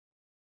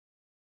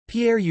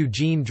Pierre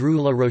Eugène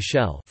Drieu La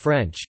Rochelle,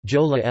 French,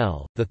 Jo La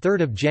L, the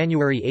 3rd of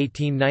January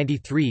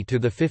 1893 to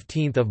the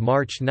 15th of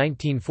March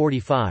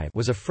 1945,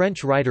 was a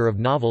French writer of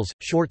novels,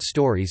 short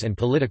stories, and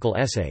political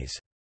essays.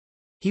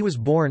 He was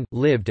born,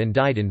 lived, and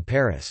died in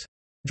Paris.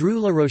 Drieu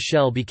La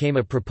Rochelle became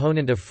a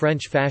proponent of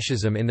French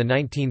fascism in the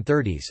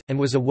 1930s, and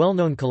was a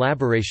well-known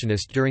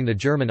collaborationist during the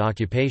German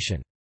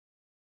occupation.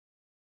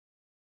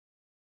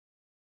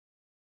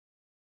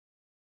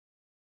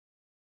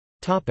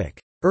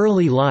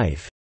 Early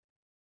life.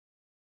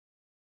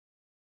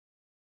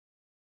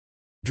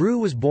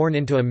 Drieu was born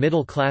into a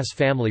middle-class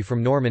family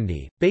from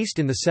Normandy, based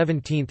in the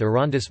 17th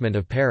arrondissement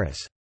of Paris.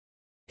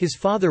 His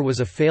father was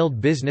a failed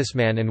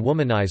businessman and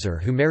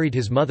womanizer who married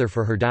his mother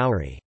for her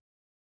dowry.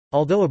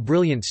 Although a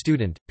brilliant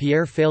student,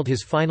 Pierre failed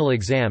his final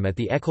exam at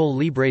the École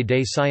Libre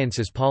des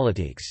Sciences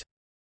Politiques.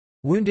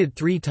 Wounded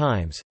 3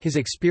 times, his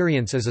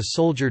experience as a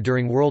soldier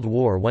during World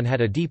War I had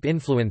a deep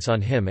influence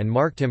on him and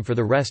marked him for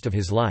the rest of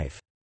his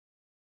life.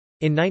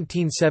 In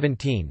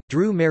 1917,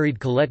 Drieu married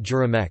Colette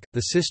Juremec,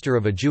 the sister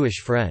of a Jewish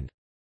friend.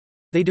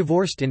 They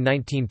divorced in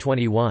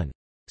 1921.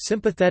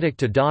 Sympathetic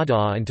to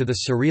Dada and to the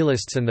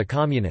Surrealists and the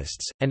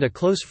Communists, and a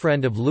close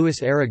friend of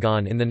Louis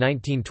Aragon in the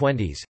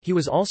 1920s, he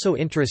was also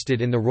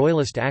interested in the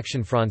Royalist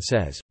Action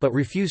Française, but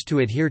refused to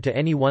adhere to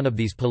any one of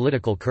these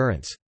political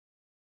currents.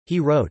 He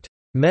wrote,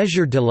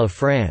 "Measure de la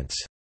France",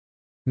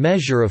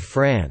 Measure of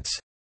France,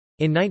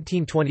 in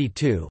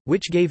 1922,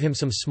 which gave him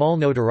some small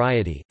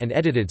notoriety, and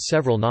edited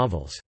several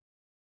novels.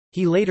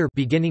 He later,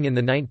 beginning in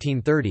the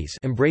 1930s,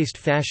 embraced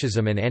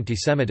fascism and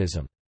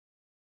antisemitism.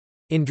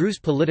 In Drieu's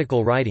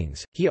political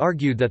writings, he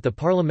argued that the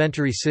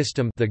parliamentary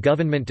system, the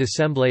Gouvernement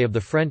d'Assemblée of the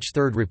French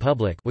Third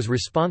Republic, was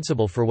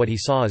responsible for what he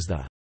saw as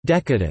the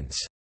decadence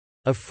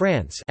of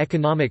France,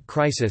 economic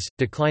crisis,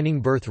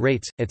 declining birth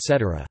rates,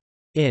 etc.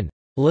 In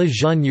Le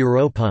Jeune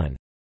Européen,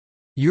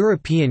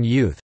 European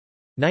Youth,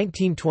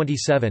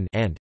 1927,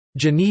 and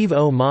Genève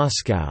ou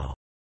Moscow,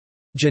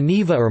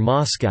 Geneva or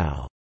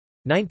Moscow,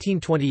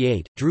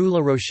 1928, Drieu La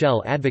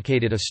Rochelle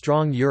advocated a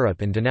strong Europe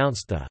and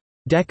denounced the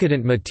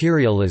decadent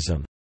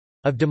materialism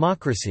of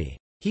democracy.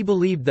 He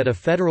believed that a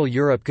federal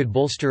Europe could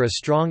bolster a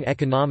strong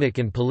economic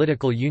and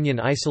political union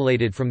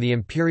isolated from the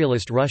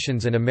imperialist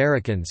Russians and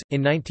Americans.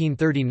 In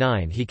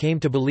 1939, he came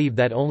to believe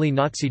that only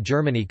Nazi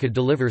Germany could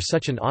deliver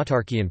such an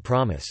autarkian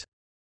promise.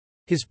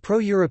 His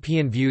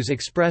pro-European views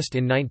expressed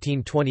in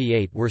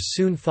 1928 were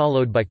soon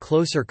followed by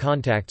closer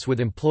contacts with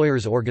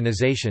employers'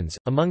 organizations,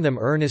 among them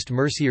Ernest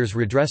Mercier's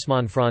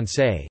Redressement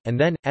Français, and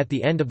then, at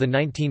the end of the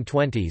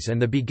 1920s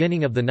and the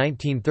beginning of the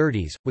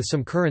 1930s, with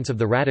some currents of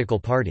the Radical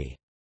Party.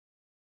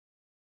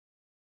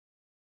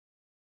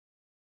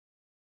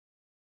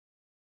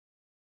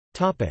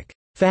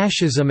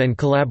 Fascism and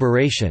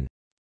collaboration.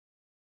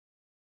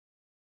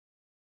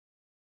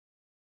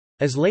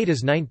 As late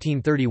as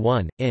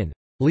 1931, in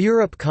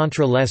L'Europe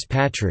contre les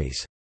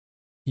patries,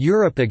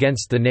 Europe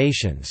against the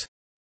nations,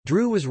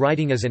 Drieu was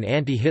writing as an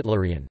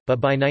anti-Hitlerian,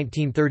 but by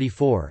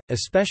 1934,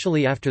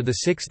 especially after the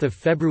 6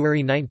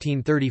 February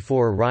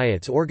 1934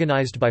 riots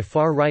organized by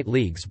far-right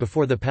leagues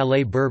before the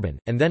Palais Bourbon,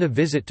 and then a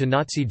visit to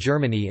Nazi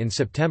Germany in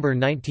September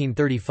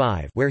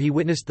 1935 where he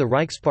witnessed the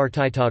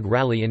Reichsparteitag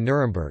rally in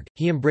Nuremberg,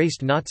 he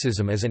embraced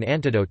Nazism as an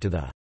antidote to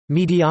the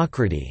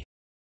mediocrity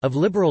of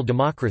liberal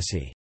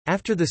democracy.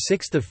 After the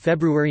 6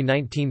 February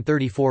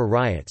 1934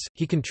 riots,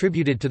 he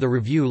contributed to the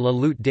review La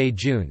Lutte des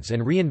Jeunes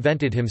and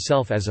reinvented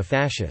himself as a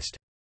fascist.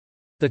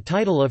 The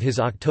title of his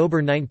October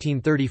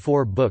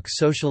 1934 book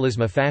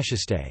Socialisme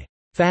fasciste,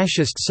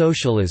 Fascist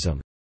Socialism,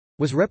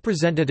 was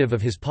representative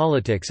of his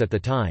politics at the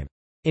time.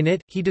 In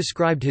it, he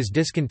described his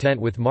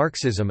discontent with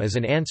Marxism as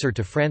an answer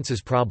to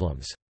France's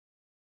problems.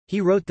 He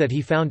wrote that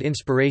he found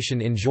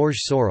inspiration in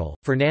Georges Sorel,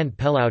 Fernand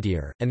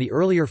Pelloutier, and the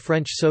earlier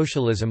French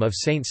socialism of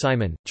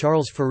Saint-Simon,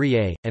 Charles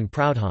Fourier, and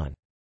Proudhon.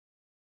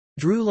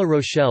 Drieu La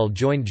Rochelle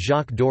joined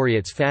Jacques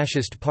Doriot's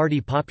fascist Parti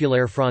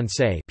Populaire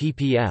Français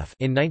 (PPF)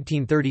 in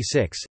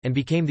 1936, and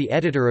became the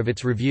editor of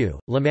its review,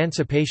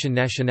 L'Emancipation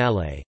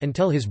Nationale,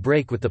 until his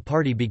break with the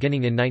party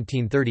beginning in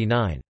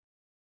 1939.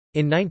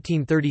 In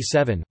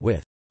 1937,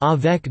 with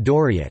Avec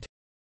Doriot,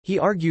 he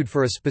argued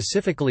for a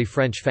specifically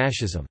French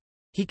fascism.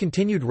 He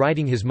continued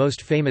writing his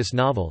most famous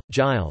novel,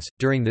 Gilles,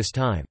 during this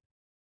time.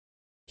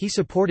 He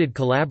supported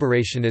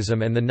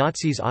collaborationism and the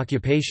Nazis'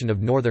 occupation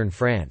of northern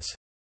France.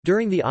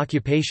 During the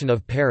occupation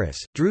of Paris,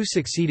 Drieu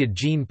succeeded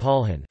Jean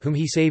Paulhan, whom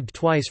he saved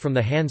twice from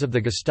the hands of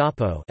the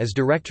Gestapo, as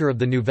director of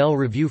the Nouvelle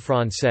Revue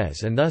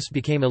Française, and thus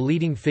became a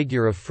leading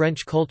figure of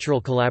French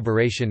cultural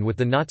collaboration with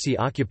the Nazi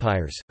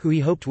occupiers, who he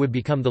hoped would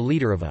become the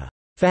leader of a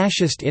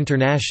fascist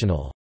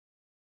international.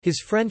 His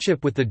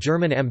friendship with the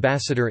German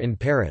ambassador in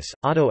Paris,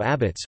 Otto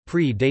Abetz,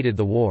 pre-dated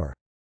the war.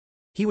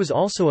 He was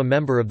also a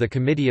member of the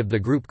committee of the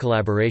group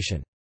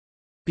collaboration.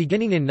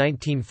 Beginning in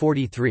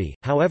 1943,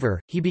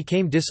 however, he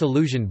became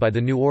disillusioned by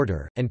the New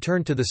Order, and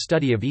turned to the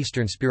study of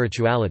Eastern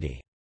spirituality.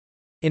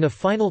 In a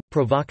final,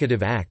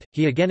 provocative act,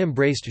 he again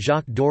embraced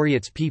Jacques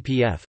Doriot's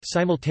PPF,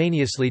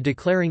 simultaneously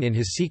declaring in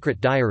his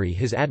secret diary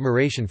his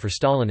admiration for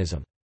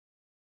Stalinism.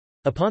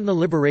 Upon the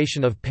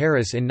liberation of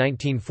Paris in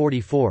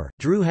 1944,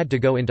 Drieu had to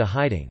go into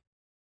hiding.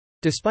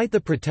 Despite the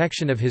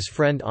protection of his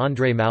friend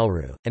André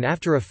Malraux, and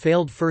after a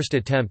failed first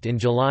attempt in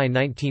July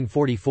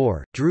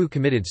 1944, Drieu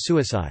committed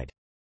suicide.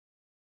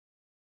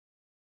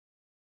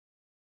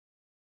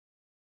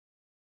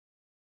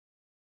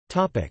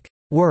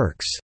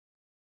 Works.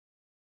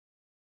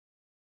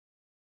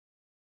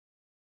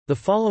 The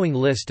following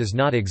list is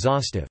not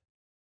exhaustive.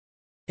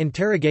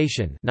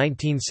 Interrogation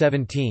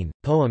 1917,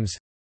 poems.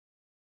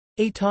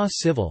 État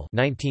civil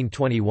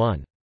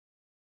 1921.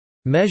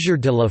 Measure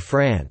de la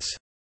France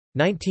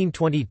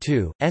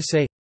 1922,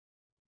 essay.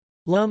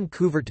 L'homme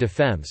couvert de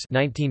femmes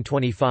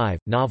 1925,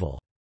 novel.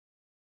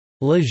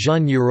 Le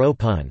jeune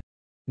Européen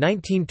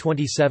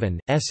 1927,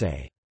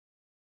 essay.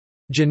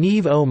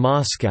 Genève au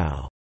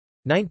Moscow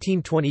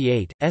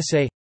 1928,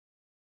 essay.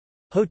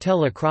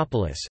 Hotel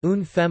Acropolis,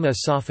 Une femme à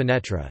sa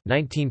fenêtre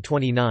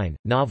 1929,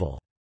 novel.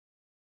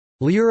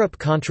 L'Europe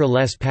contre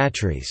les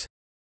patries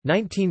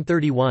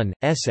 1931,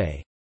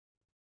 essay.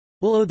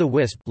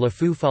 Will-o'-the-Wisp, Le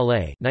Feu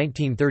Follet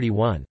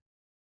 1931.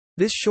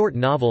 This short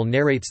novel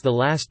narrates the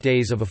last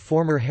days of a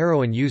former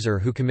heroin user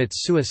who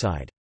commits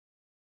suicide.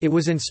 It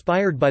was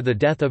inspired by the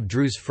death of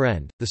Drieu's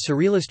friend, the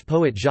surrealist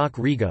poet Jacques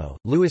Rigaud.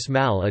 Louis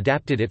Malle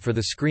adapted it for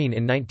the screen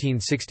in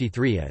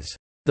 1963 as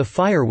The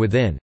Fire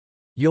Within.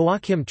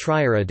 Joachim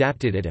Trier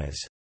adapted it as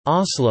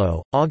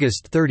Oslo,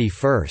 August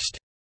 31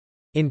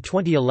 in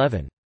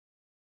 2011.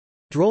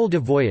 Drôle de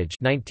Voyage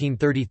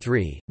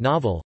 1933,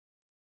 novel.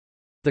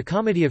 The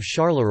Comedy of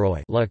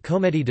Charleroi, La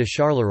Comédie de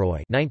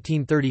Charleroi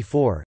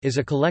 1934, is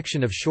a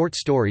collection of short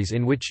stories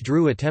in which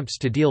Drieu attempts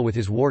to deal with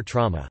his war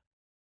trauma.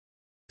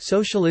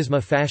 Socialisme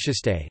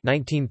fasciste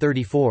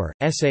 1934,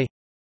 essay.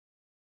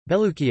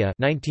 Belluccia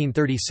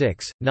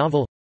 1936,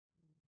 novel.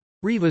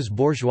 Rêves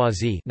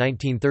bourgeoisie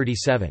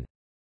 1937.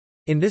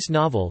 In this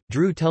novel,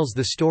 Drieu tells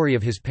the story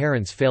of his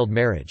parents' failed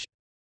marriage.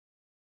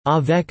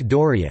 Avec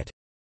Doriot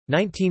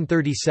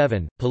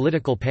 1937,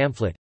 political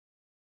pamphlet.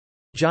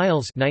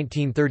 Giles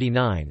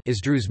 1939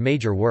 is Drieu's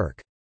major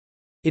work.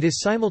 It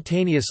is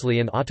simultaneously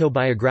an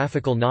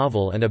autobiographical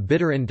novel and a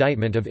bitter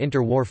indictment of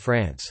interwar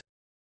France.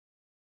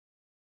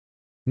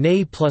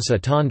 Né plus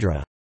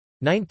attendre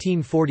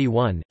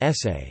 1941,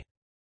 essay.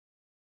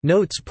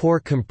 Notes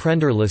pour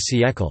comprendre le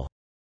siècle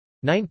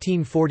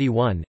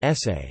 1941,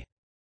 essay.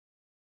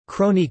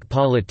 Chronique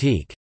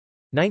politique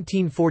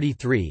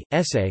 1943,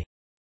 essay.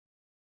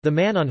 The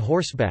Man on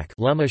Horseback,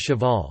 L'Homme à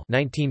Cheval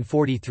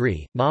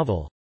 1943,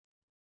 novel.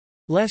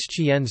 Les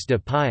Chiens de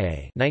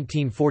Paille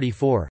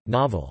 1944,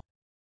 novel.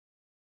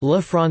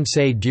 Le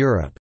Français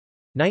d'Europe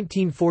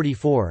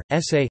 1944,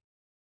 essay.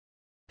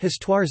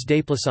 Histoires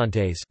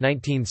déplaçantes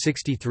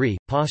 1963,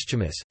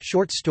 posthumous,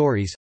 short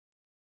stories.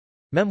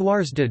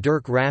 Memoirs de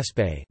Dirk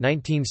Raspe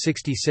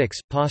 1966,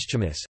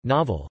 posthumous,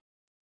 novel.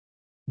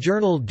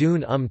 Journal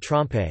d'une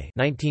trompe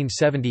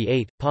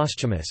 1978,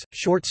 posthumous,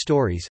 short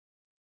stories.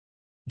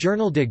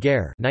 Journal de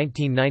Guerre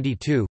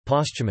 1992,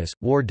 posthumous,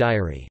 war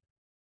diary.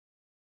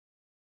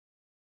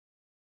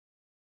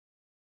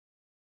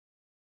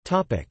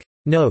 Topic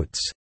Notes.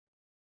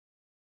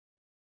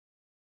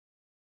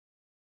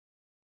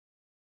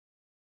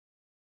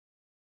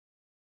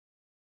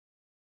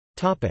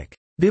 Topic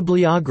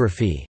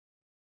Bibliography.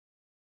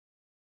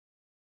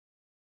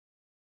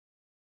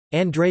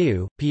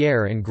 Andreu,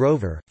 Pierre and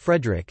Grover,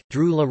 Frédéric,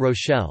 Drieu La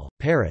Rochelle,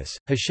 Paris,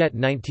 Hachette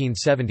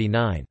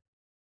 1979.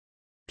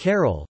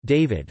 Carroll,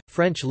 David,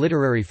 French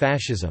Literary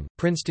Fascism,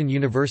 Princeton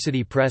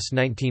University Press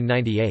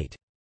 1998.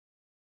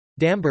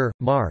 Damber,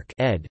 Marc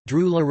ed.,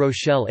 Drieu La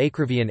Rochelle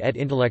Écrivain et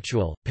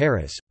Intellectuel,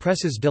 Paris,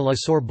 Presses de la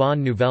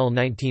Sorbonne Nouvelle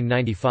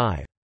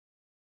 1995.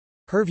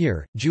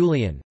 Hervier,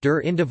 Julien,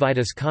 Der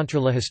Individuus contre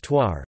la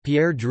Histoire,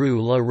 Pierre Drieu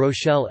La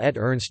Rochelle et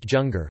Ernst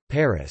Junger,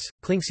 Paris,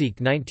 Klingsieck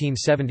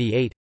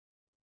 1978.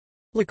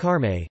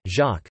 Lecarme,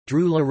 Jacques,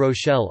 Drieu La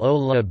Rochelle au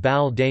la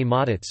balle des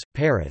mottes,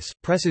 Paris,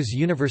 Presses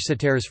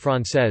universitaires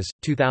françaises,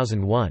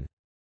 2001.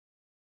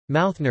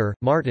 Mouthner,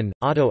 Martin,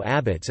 Otto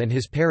Abetz and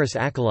his Paris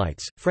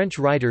acolytes, French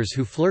writers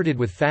who flirted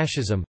with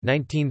fascism,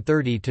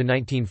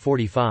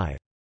 1930–1945.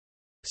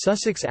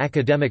 Sussex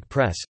Academic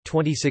Press,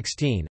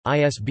 2016,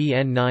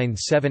 ISBN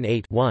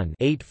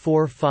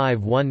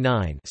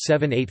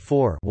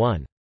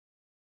 978-1-84519-784-1.